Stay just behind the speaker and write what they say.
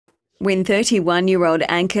When 31-year-old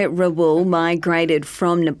Ankit Rawal migrated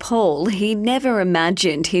from Nepal, he never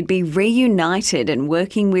imagined he'd be reunited and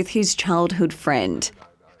working with his childhood friend.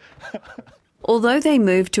 Although they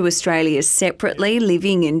moved to Australia separately,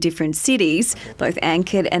 living in different cities, both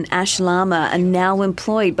Ankit and Ash Lama are now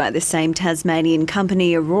employed by the same Tasmanian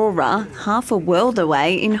company, Aurora, half a world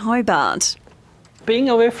away in Hobart. Being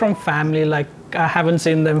away from family, I haven't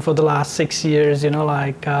seen them for the last 6 years,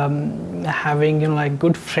 having,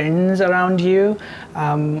 good friends around you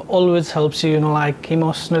always helps you,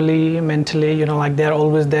 emotionally, mentally, they're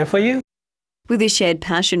always there for you. With a shared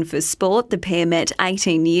passion for sport, the pair met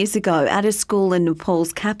 18 years ago at a school in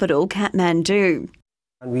Nepal's capital, Kathmandu.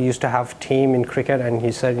 We used to have a team in cricket, and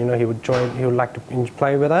he said, he would like to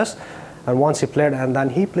play with us. And once he played, and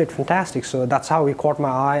then he played fantastic, so that's how he caught my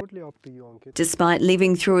eye. Despite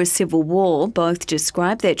living through a civil war, both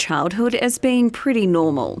describe their childhood as being pretty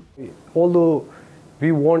normal. Although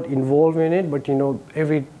we weren't involved in it, but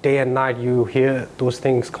every day and night you hear those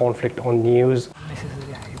things, conflict on news.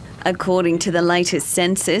 According to the latest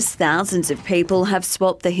census, thousands of people have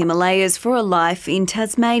swapped the Himalayas for a life in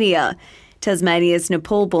Tasmania. Tasmania's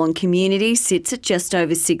Nepal-born community sits at just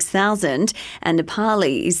over 6,000, and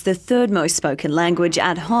Nepali is the third most spoken language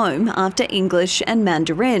at home after English and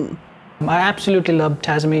Mandarin. I absolutely love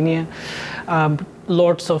Tasmania.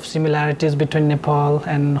 Lots of similarities between Nepal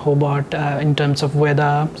and Hobart in terms of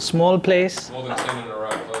weather. Small place. More than 10 in a row,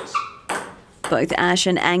 please. Both Ash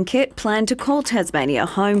and Ankit plan to call Tasmania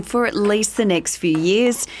home for at least the next few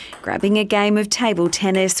years, grabbing a game of table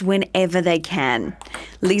tennis whenever they can.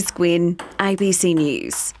 Liz Gwynn, ABC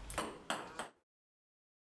News.